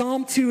why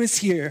Psalm 2 is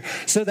here,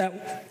 so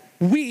that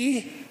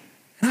we,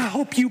 and I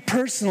hope you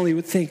personally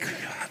would think,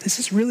 this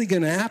is really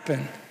going to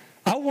happen.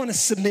 I want to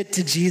submit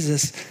to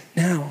Jesus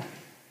now.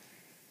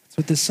 That's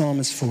what this psalm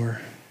is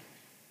for.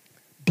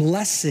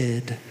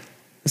 Blessed,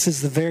 this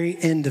is the very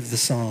end of the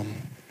psalm.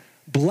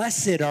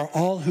 Blessed are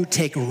all who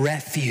take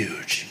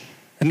refuge.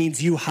 That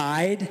means you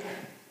hide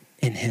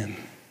in him.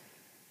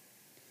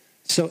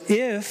 So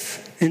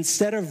if,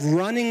 instead of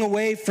running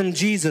away from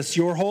Jesus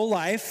your whole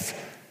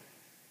life,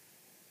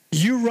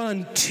 you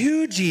run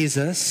to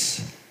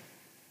Jesus,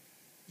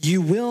 you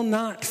will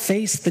not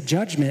face the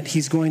judgment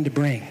he's going to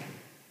bring.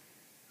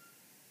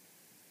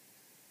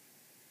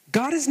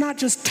 God is not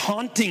just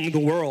taunting the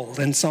world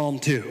in Psalm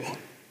 2.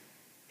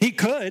 He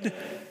could.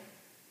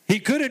 He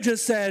could have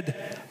just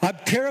said, I'm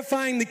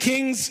terrifying the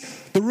kings,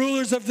 the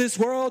rulers of this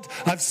world.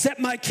 I've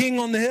set my king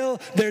on the hill.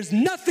 There's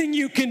nothing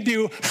you can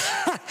do.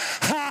 Ha,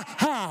 ha,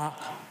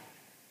 ha.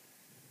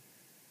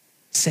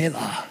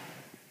 Selah.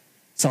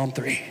 Psalm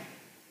 3.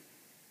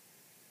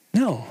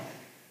 No.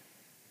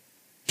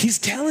 He's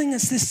telling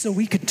us this so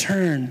we could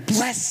turn.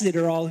 Blessed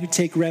are all who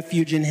take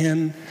refuge in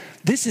him.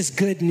 This is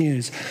good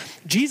news.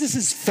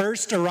 Jesus'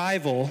 first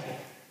arrival,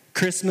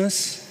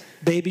 Christmas,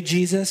 baby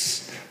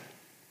Jesus,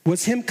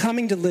 was him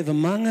coming to live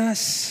among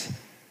us,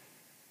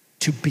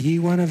 to be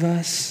one of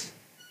us,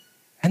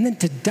 and then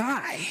to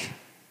die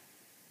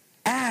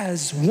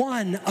as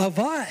one of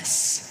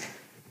us,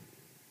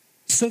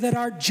 so that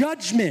our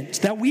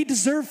judgment that we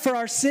deserve for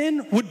our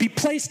sin would be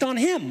placed on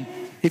him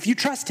if you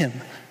trust him.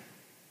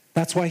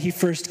 That's why he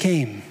first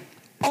came.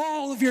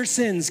 All of your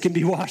sins can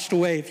be washed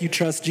away if you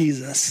trust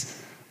Jesus.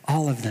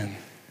 All of them.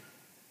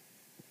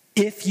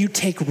 If you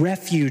take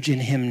refuge in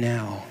him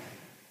now,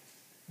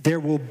 there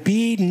will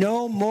be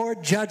no more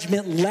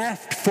judgment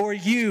left for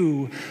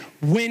you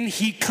when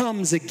he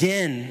comes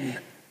again.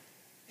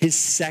 His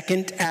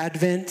second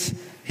advent,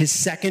 his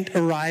second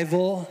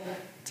arrival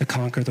to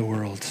conquer the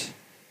world.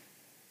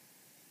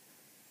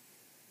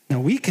 Now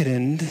we could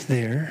end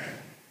there,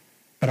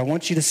 but I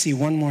want you to see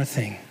one more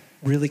thing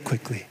really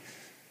quickly.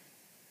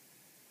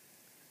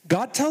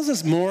 God tells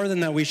us more than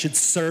that we should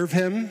serve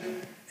him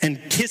and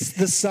kiss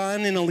the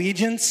Son in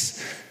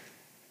allegiance.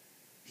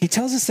 He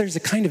tells us there's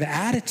a kind of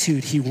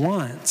attitude he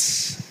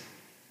wants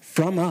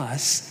from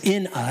us,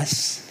 in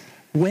us,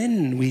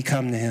 when we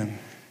come to him.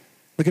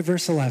 Look at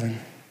verse 11.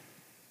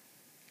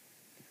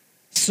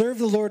 Serve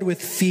the Lord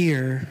with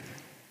fear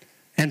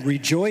and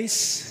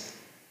rejoice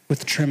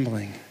with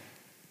trembling.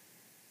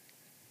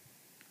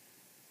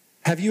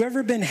 Have you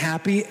ever been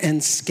happy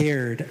and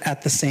scared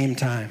at the same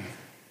time?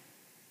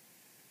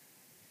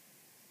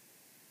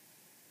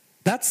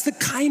 That's the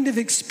kind of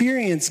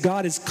experience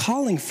God is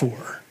calling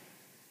for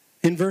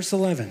in verse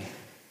 11.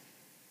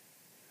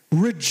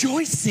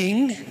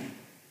 Rejoicing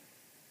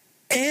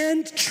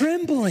and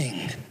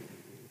trembling,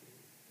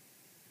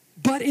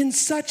 but in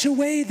such a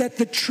way that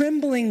the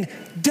trembling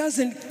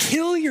doesn't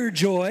kill your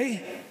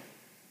joy,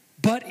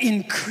 but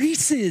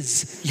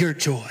increases your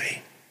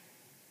joy.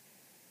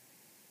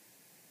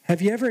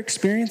 Have you ever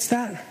experienced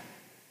that?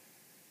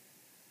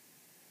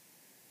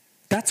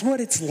 That's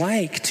what it's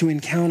like to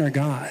encounter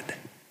God.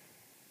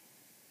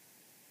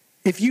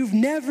 If you've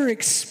never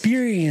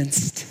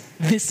experienced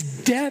this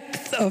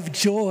depth of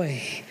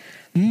joy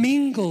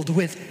mingled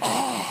with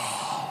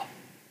awe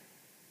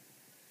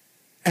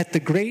at the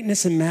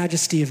greatness and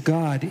majesty of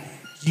God,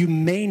 you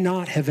may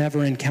not have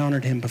ever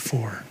encountered him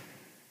before.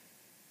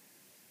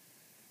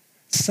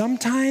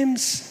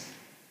 Sometimes,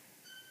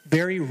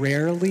 very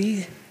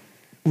rarely,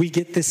 we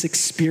get this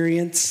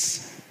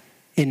experience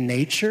in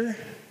nature.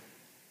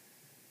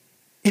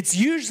 It's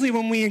usually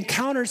when we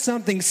encounter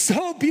something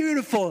so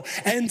beautiful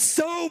and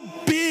so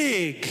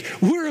big,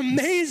 we're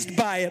amazed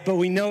by it, but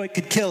we know it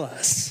could kill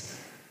us.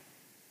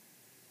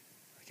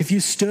 If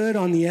you stood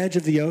on the edge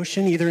of the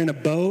ocean, either in a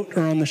boat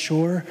or on the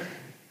shore,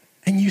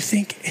 and you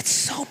think, it's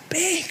so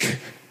big,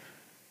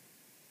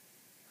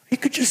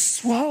 it could just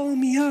swallow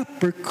me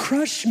up or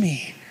crush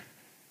me,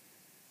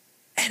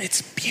 and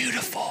it's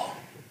beautiful.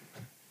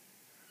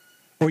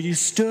 Or you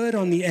stood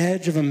on the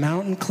edge of a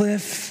mountain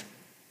cliff,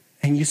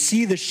 and you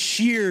see the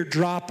sheer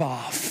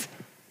drop-off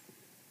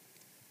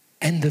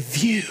and the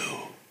view,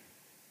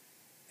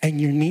 and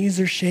your knees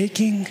are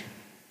shaking,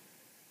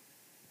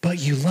 but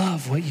you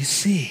love what you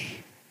see.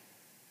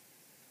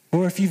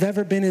 Or if you've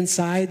ever been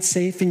inside,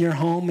 safe in your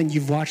home, and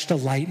you've watched a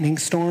lightning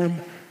storm,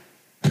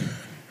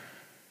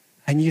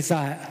 and you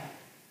thought,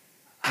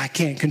 I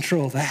can't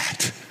control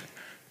that.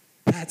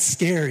 That's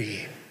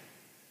scary.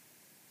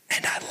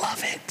 And I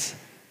love it.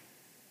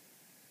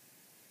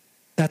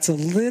 That's a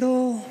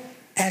little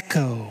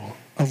echo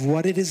of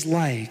what it is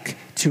like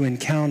to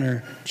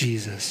encounter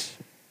Jesus.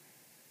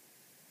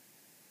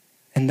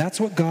 And that's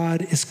what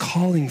God is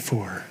calling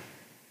for.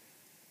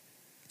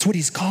 That's what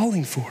he's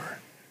calling for.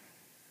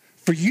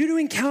 For you to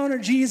encounter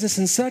Jesus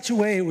in such a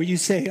way where you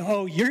say,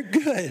 oh, you're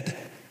good,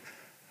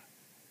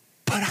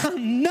 but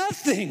I'm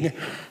nothing.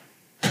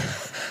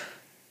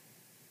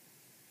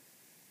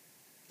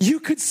 You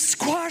could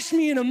squash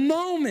me in a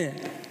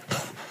moment,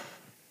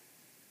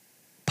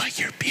 but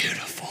you're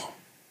beautiful.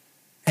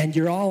 And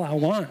you're all I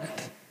want.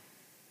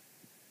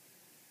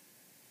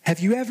 Have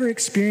you ever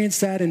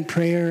experienced that in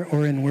prayer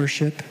or in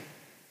worship?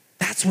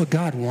 That's what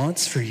God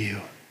wants for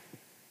you.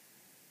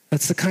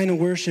 That's the kind of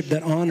worship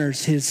that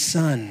honors his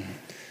Son.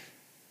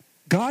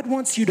 God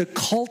wants you to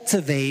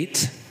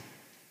cultivate.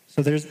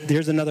 So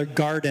there's another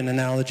garden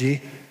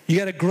analogy. You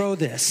got to grow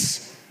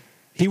this.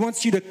 He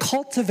wants you to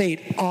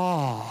cultivate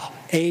awe,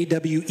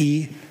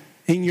 A-W-E,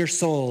 in your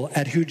soul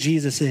at who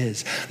Jesus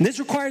is. And this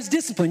requires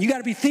discipline. You got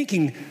to be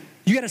thinking.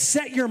 You got to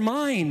set your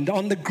mind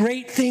on the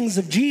great things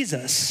of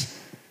Jesus.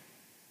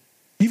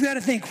 You've got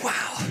to think,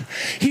 wow,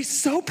 he's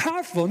so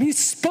powerful. I mean, he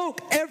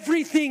spoke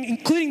everything,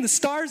 including the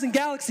stars and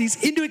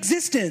galaxies, into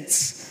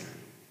existence.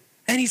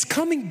 And he's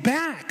coming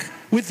back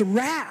with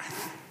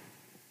wrath.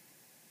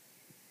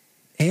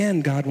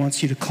 And God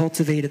wants you to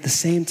cultivate at the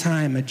same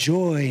time a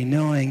joy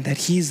knowing that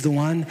he's the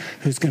one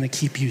who's going to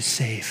keep you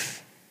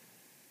safe.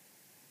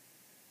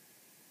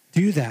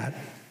 Do that.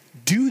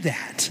 Do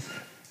that.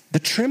 The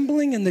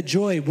trembling and the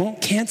joy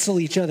won't cancel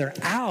each other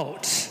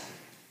out.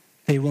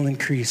 They will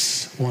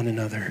increase one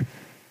another.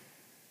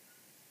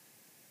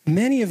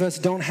 Many of us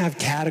don't have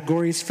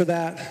categories for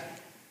that.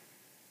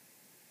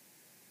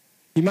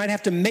 You might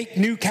have to make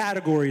new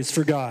categories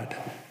for God.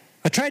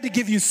 I tried to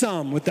give you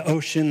some with the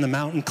ocean, the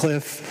mountain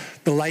cliff,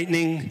 the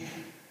lightning.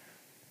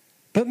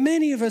 But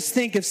many of us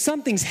think if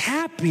something's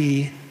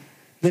happy,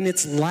 then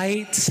it's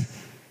light,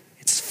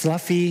 it's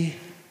fluffy,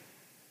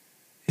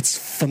 it's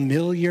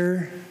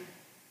familiar,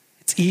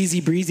 it's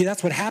easy breezy.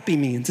 That's what happy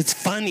means. It's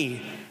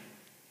funny.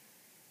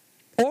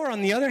 Or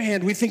on the other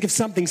hand, we think if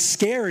something's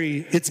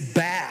scary, it's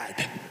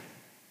bad.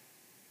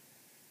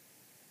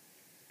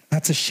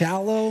 That's a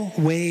shallow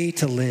way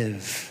to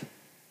live.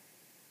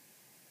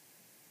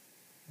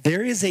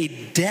 There is a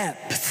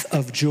depth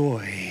of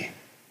joy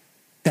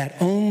that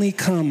only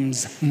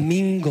comes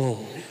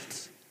mingled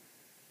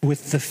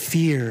with the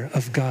fear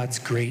of God's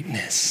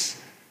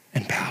greatness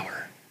and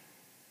power.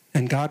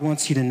 And God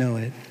wants you to know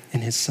it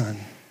in his Son.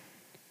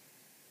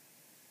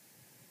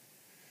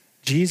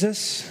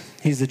 Jesus,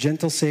 he's the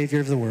gentle Savior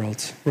of the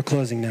world. We're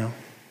closing now.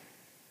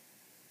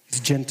 He's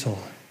gentle.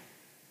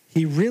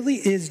 He really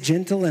is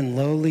gentle and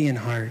lowly in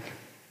heart.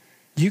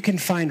 You can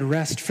find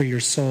rest for your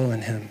soul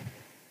in him.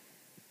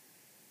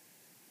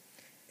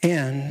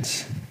 And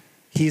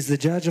he's the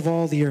judge of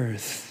all the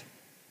earth,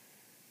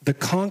 the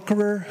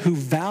conqueror who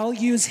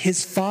values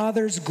his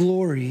Father's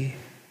glory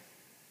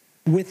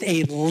with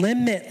a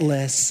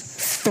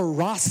limitless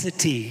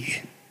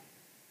ferocity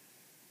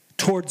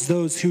towards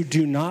those who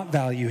do not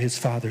value his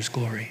Father's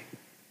glory.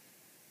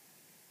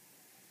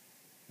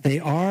 They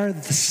are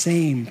the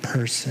same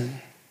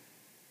person.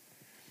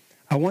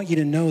 I want you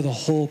to know the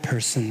whole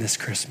person this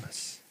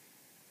Christmas.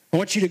 I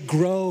want you to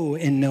grow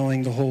in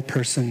knowing the whole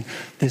person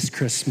this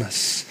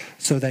Christmas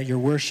so that your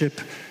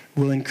worship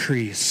will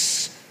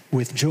increase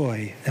with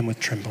joy and with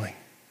trembling.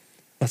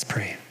 Let's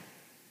pray.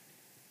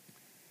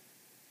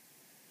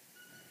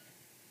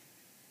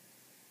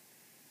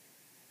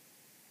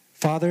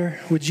 Father,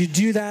 would you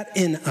do that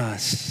in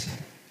us?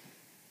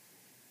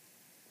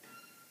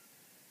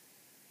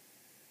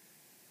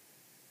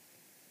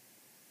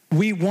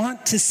 We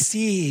want to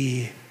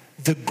see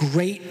the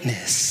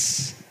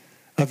greatness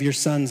of your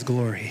Son's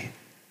glory.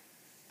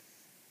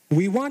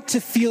 We want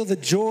to feel the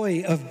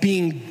joy of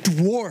being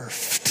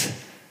dwarfed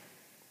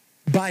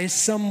by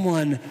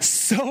someone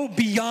so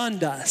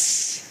beyond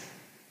us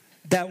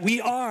that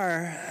we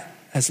are,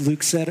 as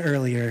Luke said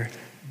earlier,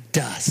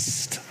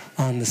 dust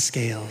on the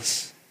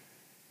scales.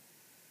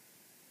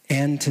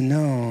 And to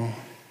know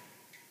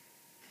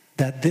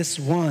that this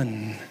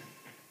one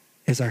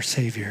is our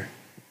Savior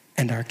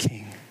and our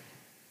King.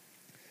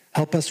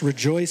 Help us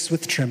rejoice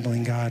with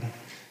trembling, God,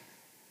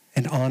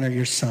 and honor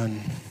your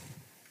Son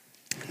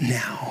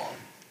now.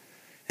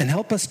 And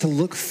help us to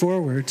look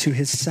forward to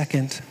his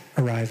second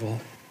arrival,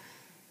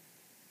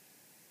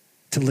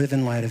 to live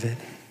in light of it.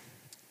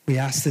 We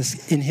ask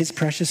this in his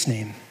precious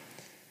name.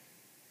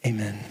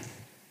 Amen.